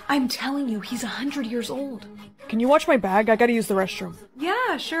funny. I'm telling you, he's 100 years old. Can you watch my bag? I gotta use the restroom.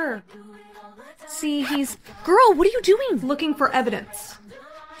 Yeah, sure. See, he's... Girl, what are you doing? Looking for evidence.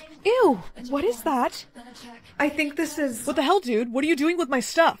 Ew, what is that? I think this is... What the hell, dude? What are you doing with my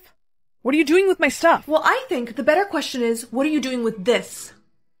stuff? What are you doing with my stuff? Well, I think the better question is, what are you doing with this?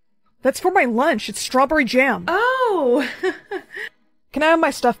 That's for my lunch. It's strawberry jam. Oh! Can I have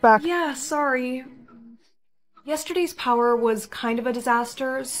my stuff back? Yeah, sorry. Yesterday's power was kind of a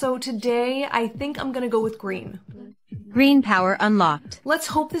disaster, so today I think I'm gonna go with green. Green power unlocked. Let's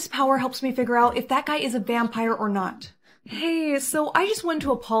hope this power helps me figure out if that guy is a vampire or not. Hey, so I just wanted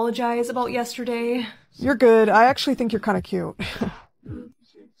to apologize about yesterday. You're good. I actually think you're kind of cute.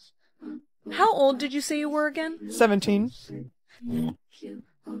 How old did you say you were again? 17.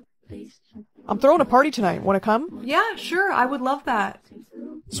 I'm throwing a party tonight. Want to come? Yeah, sure. I would love that.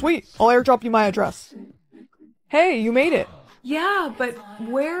 Sweet. I'll airdrop you my address. Hey, you made it. Yeah, but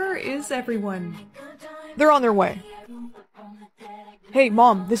where is everyone? They're on their way. Hey,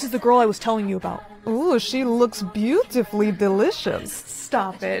 Mom, this is the girl I was telling you about. Ooh, she looks beautifully delicious.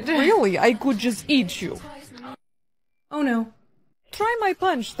 Stop it. Really, I could just eat you. Oh no. Try my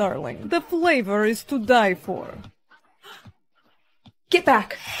punch, darling. The flavor is to die for. Get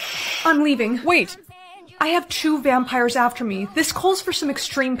back. I'm leaving. Wait. I have 2 vampires after me. This calls for some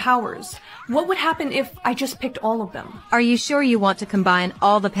extreme powers. What would happen if I just picked all of them? Are you sure you want to combine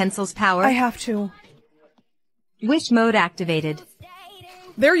all the pencil's power? I have to. Wish mode activated.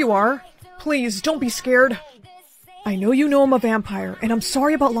 There you are. Please, don't be scared. I know you know I'm a vampire, and I'm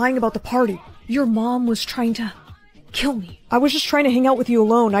sorry about lying about the party. Your mom was trying to kill me. I was just trying to hang out with you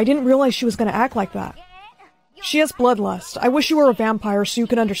alone. I didn't realize she was gonna act like that. She has bloodlust. I wish you were a vampire so you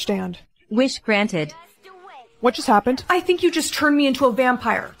could understand. Wish granted. What just happened? I think you just turned me into a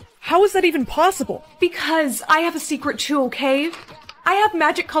vampire. How is that even possible? Because I have a secret too, okay? I have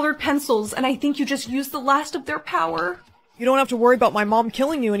magic-colored pencils, and I think you just used the last of their power. You don't have to worry about my mom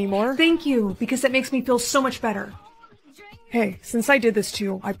killing you anymore. Thank you, because that makes me feel so much better. Hey, since I did this to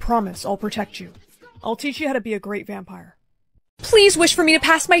you, I promise I'll protect you. I'll teach you how to be a great vampire. Please wish for me to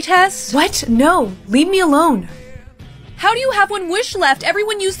pass my test. What? No, leave me alone. How do you have 1 wish left?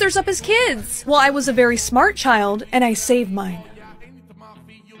 Everyone used theirs up as kids. Well, I was a very smart child, and I saved mine.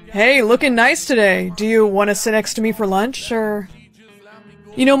 Hey, looking nice today. Do you want to sit next to me for lunch? Sure.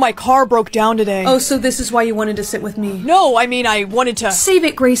 You know, my car broke down today. Oh, so this is why you wanted to sit with me? No, I mean, I wanted to— Save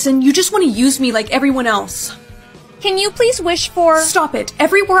it, Grayson. You just want to use me like everyone else. Can you please wish for— Stop it.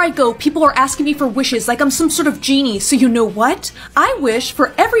 Everywhere I go, people are asking me for wishes like I'm some sort of genie. So you know what? I wish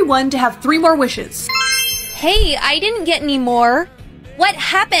for everyone to have 3 more wishes. Hey, I didn't get any more. What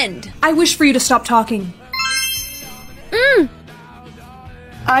happened? I wish for you to stop talking.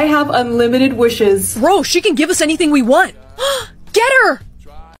 I have unlimited wishes. Bro, she can give us anything we want. Get her!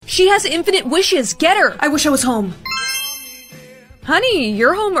 She has infinite wishes. Get her! I wish I was home. Honey,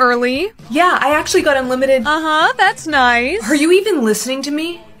 you're home early. Yeah, I actually got unlimited— Uh-huh, that's nice. Are you even listening to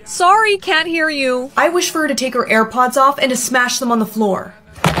me? Sorry, can't hear you. I wish for her to take her AirPods off and to smash them on the floor.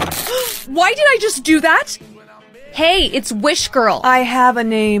 Why did I just do that? Hey, it's Wish Girl. I have a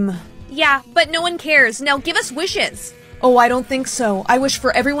name. Yeah, but no one cares. Now give us wishes. Oh, I don't think so. I wish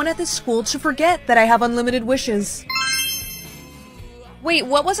for everyone at this school to forget that I have unlimited wishes. Wait,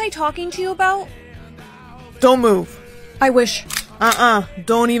 what was I talking to you about? Don't move. I wish.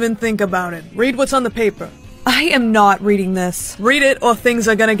 Don't even think about it. Read what's on the paper. I am not reading this. Read it or things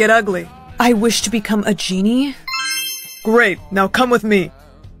are gonna get ugly. I wish to become a genie. Great, now come with me.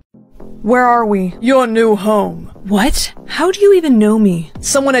 Where are we? Your new home. What? How do you even know me?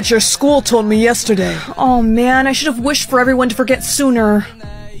 Someone at your school told me yesterday. Oh man, I should have wished for everyone to forget sooner.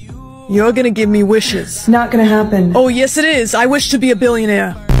 You're gonna give me wishes. Not gonna happen. Oh yes it is. I wish to be a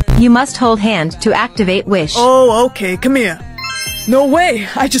billionaire. You must hold hand to activate wish. Oh, okay, come here. No way,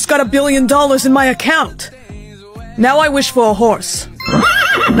 I just got $1 billion in my account. Now I wish for a horse.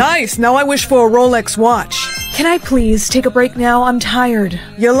 Nice, now I wish for a Rolex watch. Can I please take a break now? I'm tired.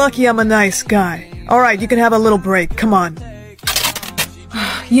 You're lucky I'm a nice guy. Alright, you can have a little break, come on.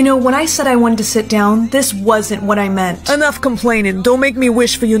 You know, when I said I wanted to sit down, this wasn't what I meant. Enough complaining, don't make me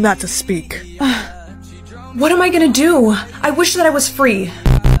wish for you not to speak. What am I gonna do? I wish that I was free.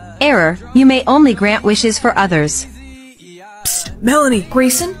 Error, you may only grant wishes for others. Psst, Melanie.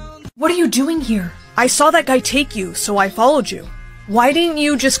 Grayson? What are you doing here? I saw that guy take you, so I followed you. Why didn't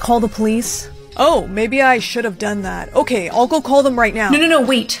you just call the police? Oh, maybe I should have done that. Okay, I'll go call them right now. No,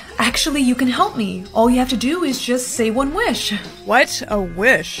 wait. Actually, you can help me. All you have to do is just say one wish. What? A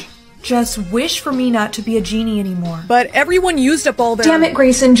wish? Just wish for me not to be a genie anymore. But everyone used up all their— Damn it,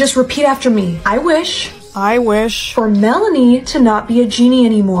 Grayson, just repeat after me. I wish for Melanie to not be a genie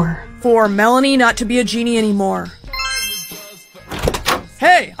anymore. For Melanie not to be a genie anymore.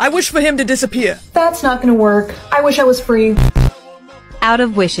 Hey, I wish for him to disappear. That's not gonna work. I wish I was free. Out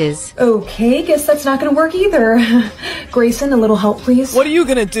of wishes. Okay, guess that's not gonna work either. Grayson, a little help, please. What are you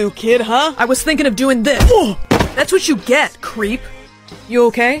gonna do, kid, huh? I was thinking of doing this. Oh, that's what you get, creep. You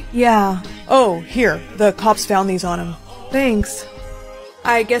okay? Yeah. Oh, here. The cops found these on him. Thanks.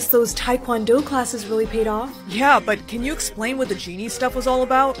 I guess those Taekwondo classes really paid off. Yeah, but can you explain what the genie stuff was all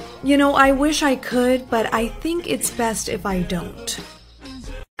about? You know, I wish I could, but I think it's best if I don't.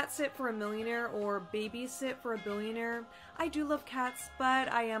 Cat sit for a millionaire or babysit for a billionaire. I do love cats,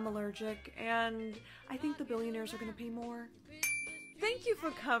 but I am allergic, and I think the billionaires are gonna pay more. Thank you for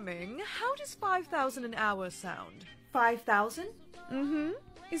coming. How does 5,000 an hour sound? 5,000? Mm-hmm.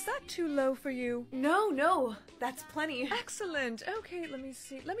 Is that too low for you? No, that's plenty. Excellent. Okay, let me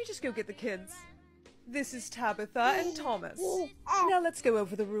see. Let me just go get the kids. This is Tabitha and Thomas. Now let's go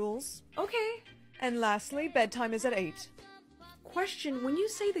over the rules. Okay. And lastly, bedtime is at 8. Question, when you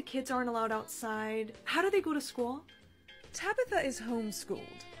say the kids aren't allowed outside, how do they go to school? Tabitha is homeschooled.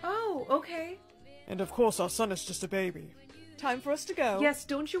 Oh, okay. And of course our son is just a baby. Time for us to go. Yes,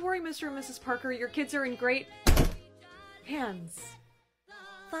 don't you worry, Mr. and Mrs. Parker. Your kids are in great hands.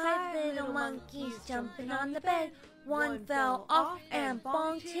 5 little monkeys jumping on the bed. One fell off and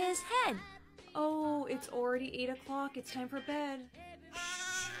bonked his head. Oh, it's already 8 o'clock. It's time for bed.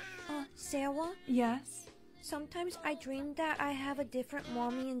 Sarah? Yes? Sometimes I dream that I have a different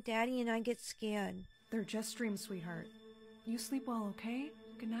mommy and daddy and I get scared. They're just dreams, sweetheart. You sleep well, okay?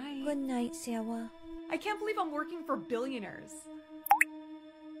 Good night. Good night, Sarah. I can't believe I'm working for billionaires.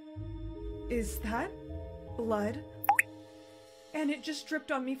 Is that blood? And it just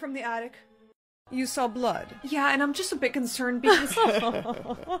dripped on me from the attic. You saw blood? Yeah, and I'm just a bit concerned because...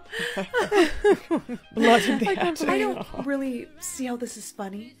 Blood in the attic. I don't really see how this is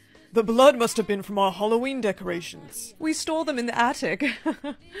funny. The blood must have been from our Halloween decorations. We stole them in the attic.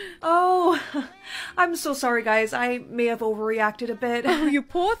 Oh, I'm so sorry, guys. I may have overreacted a bit. Oh, you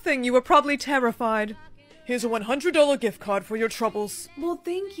poor thing. You were probably terrified. Here's a $100 gift card for your troubles. Well,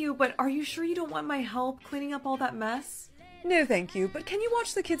 thank you, but are you sure you don't want my help cleaning up all that mess? No, thank you, but can you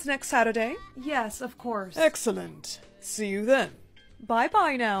watch the kids next Saturday? Yes, of course. Excellent. See you then.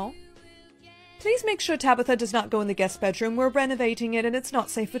 Bye-bye now. Please make sure Tabitha does not go in the guest bedroom. We're renovating it and it's not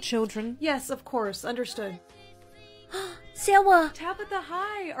safe for children. Yes, of course. Understood. Sarah! Tabitha,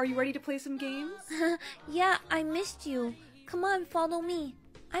 hi! Are you ready to play some games? Yeah, I missed you. Come on, follow me.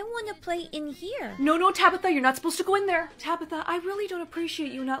 I want to play in here. No, Tabitha, you're not supposed to go in there. Tabitha, I really don't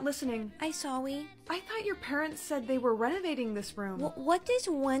appreciate you not listening. I'm sorry. I thought your parents said they were renovating this room. What does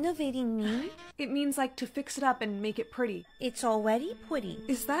renovating mean? It means like to fix it up and make it pretty. It's already pretty.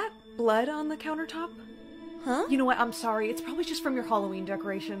 Is that blood on the countertop? Huh? You know what, I'm sorry. It's probably just from your Halloween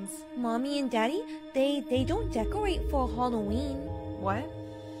decorations. Mommy and Daddy, they don't decorate for Halloween. What?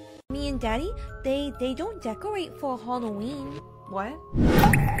 Mommy and Daddy, they don't decorate for Halloween. What?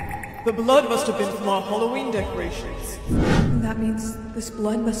 The blood must have been from our Halloween decorations. That means this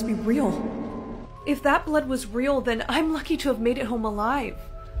blood must be real. If that blood was real, then I'm lucky to have made it home alive.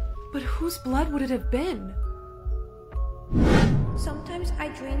 But whose blood would it have been? Sometimes I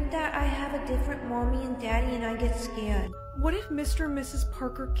dream that I have a different mommy and daddy and I get scared. What if Mr. and Mrs.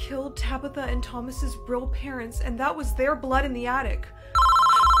 Parker killed Tabitha and Thomas's real parents and that was their blood in the attic?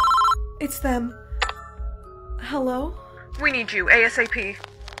 It's them. Hello? We need you, ASAP.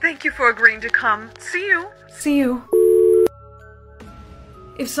 Thank you for agreeing to come. See you. See you.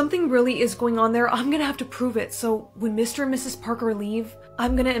 If something really is going on there, I'm gonna have to prove it, so when Mr. and Mrs. Parker leave,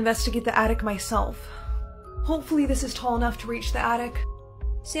 I'm gonna investigate the attic myself. Hopefully this is tall enough to reach the attic.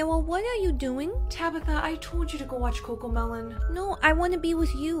 Sarah, what are you doing? Tabitha, I told you to go watch Cocomelon. No, I want to be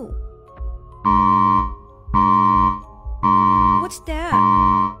with you. What's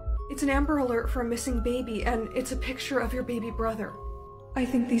that? It's an Amber Alert for a missing baby, and it's a picture of your baby brother. I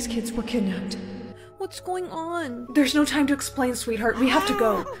think these kids were kidnapped. What's going on? There's no time to explain, sweetheart. We have to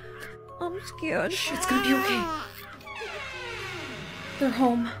go. I'm scared. Shh, it's gonna be okay. They're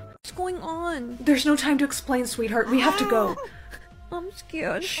home. What's going on? There's no time to explain, sweetheart. We have to go. I'm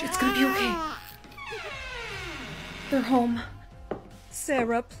scared. Shh, it's gonna be okay. They're home.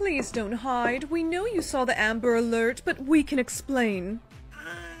 Sarah, please don't hide. We know you saw the Amber Alert, but we can explain.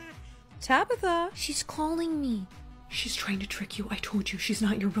 Tabitha! She's calling me. She's trying to trick you. I told you, she's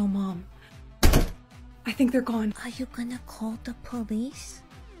not your real mom. I think they're gone. Are you gonna call the police?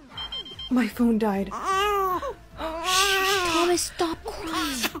 My phone died. Shh, Thomas, stop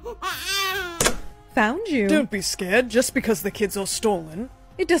crying. Found you. Don't be scared just because the kids are stolen.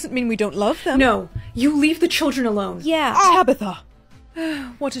 It doesn't mean we don't love them. No, you leave the children alone. Yeah. Tabitha!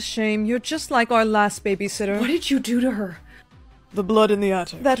 What a shame. You're just like our last babysitter. What did you do to her? The blood in the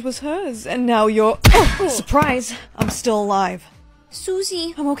attic. That was hers, and now you're... Surprise! I'm still alive.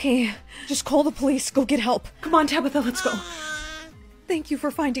 Susie! I'm okay. Just call the police. Go get help. Come on, Tabitha, let's go. Thank you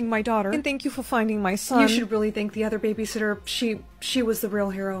for finding my daughter, and thank you for finding my son. You should really thank the other babysitter. She was the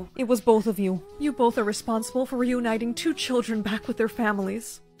real hero. It was both of you. You both are responsible for reuniting 2 children back with their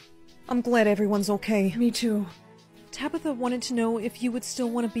families. I'm glad everyone's okay. Me too. Tabitha wanted to know if you would still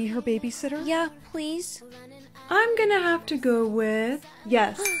want to be her babysitter? Yeah, please. I'm gonna have to go with...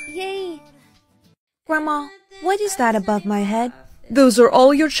 yes. Yay! Grandma, what is that above my head? Those are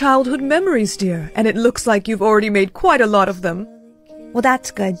all your childhood memories, dear, and it looks like you've already made quite a lot of them. Well,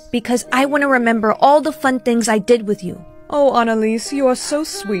 that's good, because I want to remember all the fun things I did with you. Oh, Annalise, you are so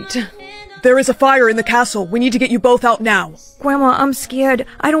sweet. There is a fire in the castle. We need to get you both out now. Grandma, I'm scared.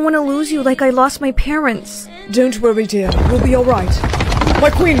 I don't want to lose you like I lost my parents. Don't worry, dear. We'll be alright. My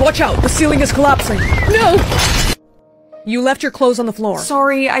queen, watch out! The ceiling is collapsing. No! You left your clothes on the floor.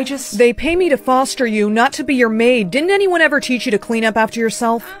 Sorry, I just... They pay me to foster you, not to be your maid. Didn't anyone ever teach you to clean up after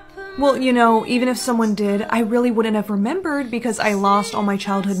yourself? Well, you know, even if someone did, I really wouldn't have remembered because I lost all my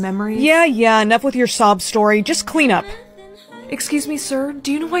childhood memories. Yeah, enough with your sob story. Just clean up. Excuse me, sir, do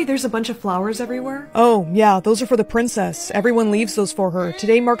you know why there's a bunch of flowers everywhere? Oh, yeah, those are for the princess. Everyone leaves those for her.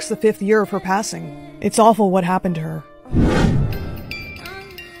 Today marks the 5th year of her passing. It's awful what happened to her.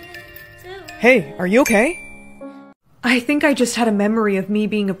 Hey, are you okay? I think I just had a memory of me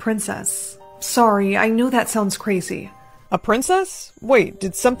being a princess. Sorry, I know that sounds crazy. A princess? Wait,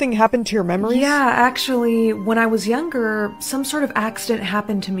 did something happen to your memories? Yeah, actually, when I was younger, some sort of accident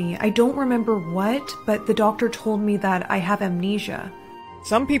happened to me. I don't remember what, but the doctor told me that I have amnesia.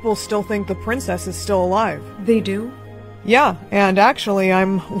 Some people still think the princess is still alive. They do? Yeah, and actually,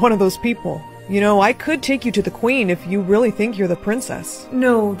 I'm one of those people. You know, I could take you to the queen if you really think you're the princess.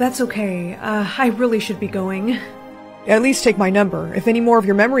 No, that's okay. I really should be going. At least take my number. If any more of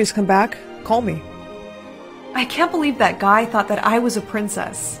your memories come back, call me. I can't believe that guy thought that I was a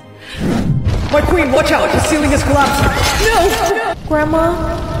princess. My queen, watch out! The ceiling is collapsing! No! Grandma?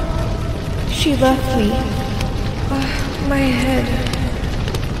 She left me. My head.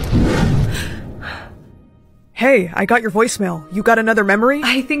 Hey, I got your voicemail. You got another memory?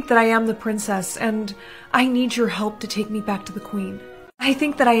 I think that I am the princess, and I need your help to take me back to the queen. I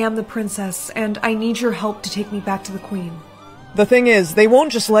think that I am the princess, and I need your help to take me back to the queen. The thing is, they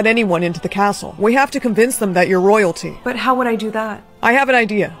won't just let anyone into the castle. We have to convince them that you're royalty. But how would I do that? I have an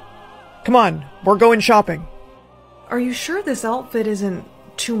idea. Come on, we're going shopping. Are you sure this outfit isn't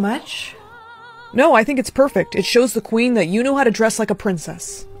too much? No, I think it's perfect. It shows the queen that you know how to dress like a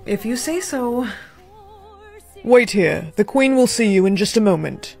princess. If you say so. Wait here. The queen will see you in just a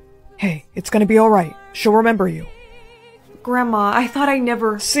moment. Hey, it's gonna be alright. She'll remember you. Grandma, I thought I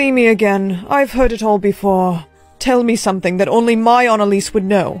never— See me again. I've heard it all before. Tell me something that only my Annalise would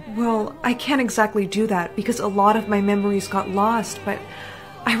know. Well, I can't exactly do that because a lot of my memories got lost, but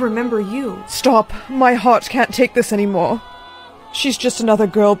I remember you. Stop. My heart can't take this anymore. She's just another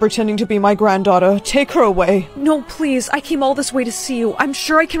girl pretending to be my granddaughter. Take her away. No, please. I came all this way to see you. I'm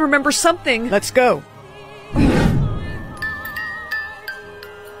sure I can remember something. Let's go.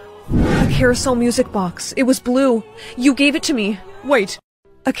 A carousel music box. It was blue. You gave it to me. Wait.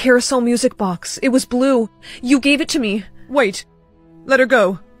 A carousel music box. It was blue. You gave it to me. Wait. Let her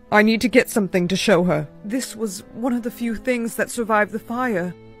go. I need to get something to show her. This was one of the few things that survived the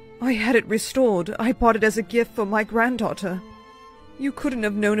fire. I had it restored. I bought it as a gift for my granddaughter. You couldn't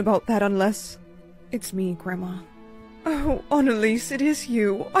have known about that unless— It's me, Grandma. Oh, Annalise, it is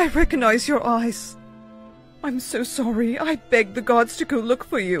you. I recognize your eyes. I'm so sorry. I begged the gods to go look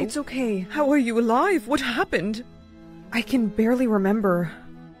for you. It's okay. How are you alive? What happened? I can barely remember.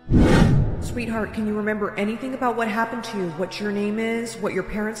 Sweetheart, can you remember anything about what happened to you? What your name is? What your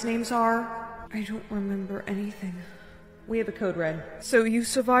parents' names are? I don't remember anything. We have a code red. So you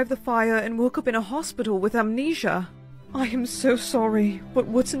survived the fire and woke up in a hospital with amnesia. I am so sorry, but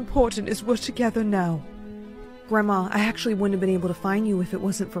what's important is we're together now. Grandma, I actually wouldn't have been able to find you if it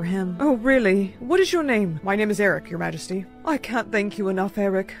wasn't for him. Oh, really? What is your name? My name is Eric, Your Majesty. I can't thank you enough,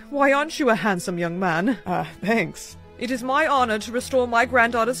 Eric. Why aren't you a handsome young man? Thanks. It is my honor to restore my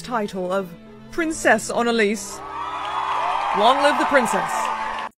granddaughter's title of Princess Annalise. Long live the princess!